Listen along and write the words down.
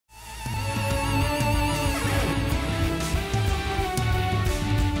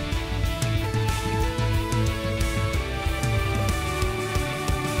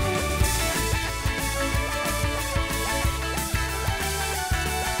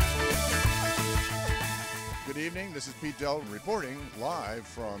evening. This is Pete Doell reporting live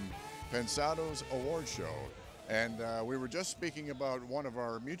from Pensados Awards show. And we were just speaking about one of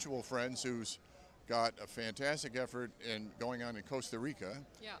our mutual friends who's got a fantastic effort going on in Costa Rica.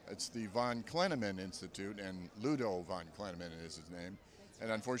 Yeah. It's the Von Kleneman Institute, and Ludo Von Kleneman is his name.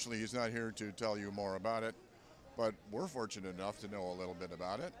 And unfortunately, he's not here to tell you more about it, but we're fortunate enough to know a little bit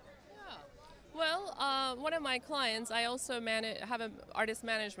about it. Yeah. Well, one of my clients, I also have an artist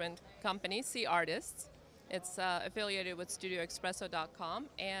management company, C Artists. It's affiliated with Studioexpresso.com,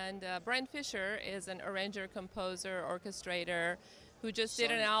 and Brent Fisher is an arranger, composer, orchestrator who just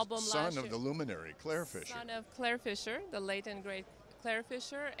did an album last year. Son of the luminary, Claire Fisher. Son of Claire Fisher, the late and great Claire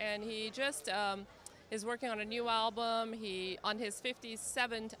Fisher, and he just is working on a new album. On his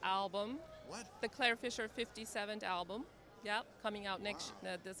 57th album. What? The Claire Fisher 57th album. Yeah, coming out next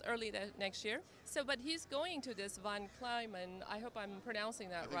next year. So, but he's going to this Von Kleneman. I hope I'm pronouncing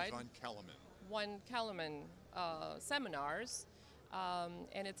that right. Von Kleneman. Von Kleneman seminars,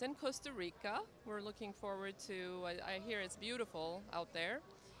 and it's in Costa Rica. We're looking forward to. I hear it's beautiful out there,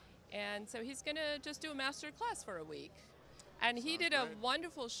 and so he's going to just do a master class for a week. And he did a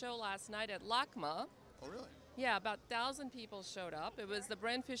wonderful show last night at LACMA. Oh, really? Yeah, about 1,000 people showed up. It was the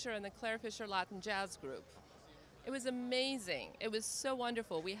Brent Fisher and the Claire Fisher Latin Jazz Group. It was amazing. It was so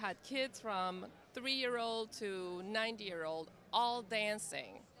wonderful. We had kids from 3-year-old to 90-year-old all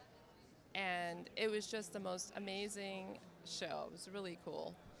dancing. And it was just the most amazing show. It was really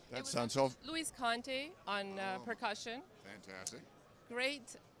cool. That sounds so... Luis Conte on percussion. Fantastic.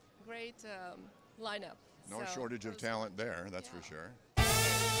 Great lineup. No shortage of talent there, that's for sure.